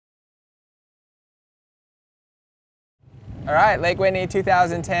All right, Lake Whitney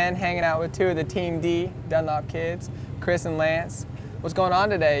 2010, hanging out with two of the Team D Dunlop kids, Chris and Lance. What's going on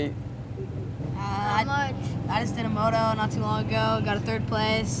today? I just did a moto not too long ago, got a 3rd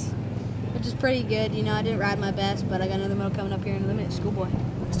place, which is pretty good. You know, I didn't ride my best, but I got another moto coming up here in a minute, schoolboy.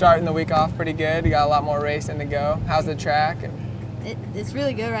 Starting the week off pretty good. You got a lot more racing to go. How's the track? It's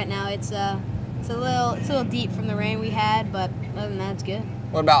really good right now. It's a little deep from the rain we had, but other than that, it's good.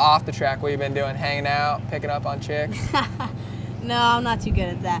 What about off the track? What have you been doing? Hanging out, picking up on chicks? No, I'm not too good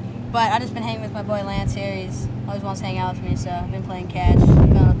at that. But I've just been hanging with my boy Lance here. He's always wants to hang out with me, so I've been playing catch,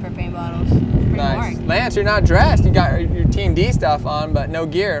 filling up propane bottles. It's pretty Nice. boring. Lance, you're not dressed. You got your Team D stuff on, but no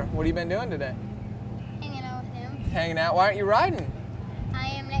gear. What have you been doing today? Hanging out with him. Hanging out. Why aren't you riding? I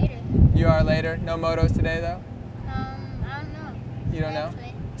am later. You are later. No motos today, though? I don't know. You don't know?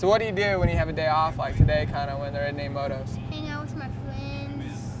 Actually. So what do you do when you have a day off like today, kind of when there isn't any motos? Hang out with my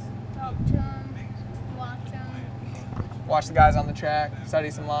friends, talk to them, watch them. Watch the guys on the track, study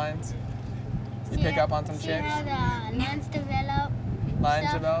some lines. You pick up on some see chicks? how the lines develop. Lines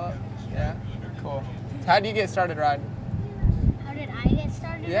stuff. develop? Yeah? Cool. How did you get started riding? How did I get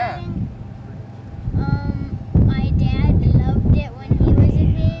started Yeah. riding? My dad loved it when he was a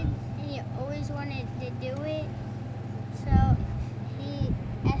kid, and he always wanted to do it. So he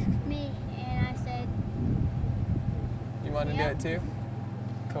asked me, and I said, You wanted Yep. to do it too?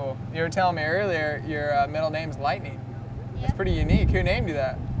 Cool. You were telling me earlier your middle name's Lightning. That's Yep. pretty unique. Who named you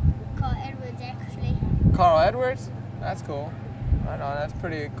that? Call Edwards actually. Carl Edwards? That's cool. Right on. That's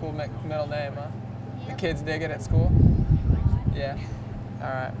pretty cool middle name, huh? The Yep. kids dig it at school? Yeah. All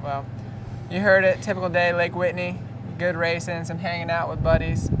right. Well, you heard it. Typical day, Lake Whitney. Good racing, some hanging out with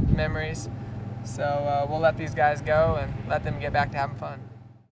buddies, memories. So we'll let these guys go and let them get back to having fun.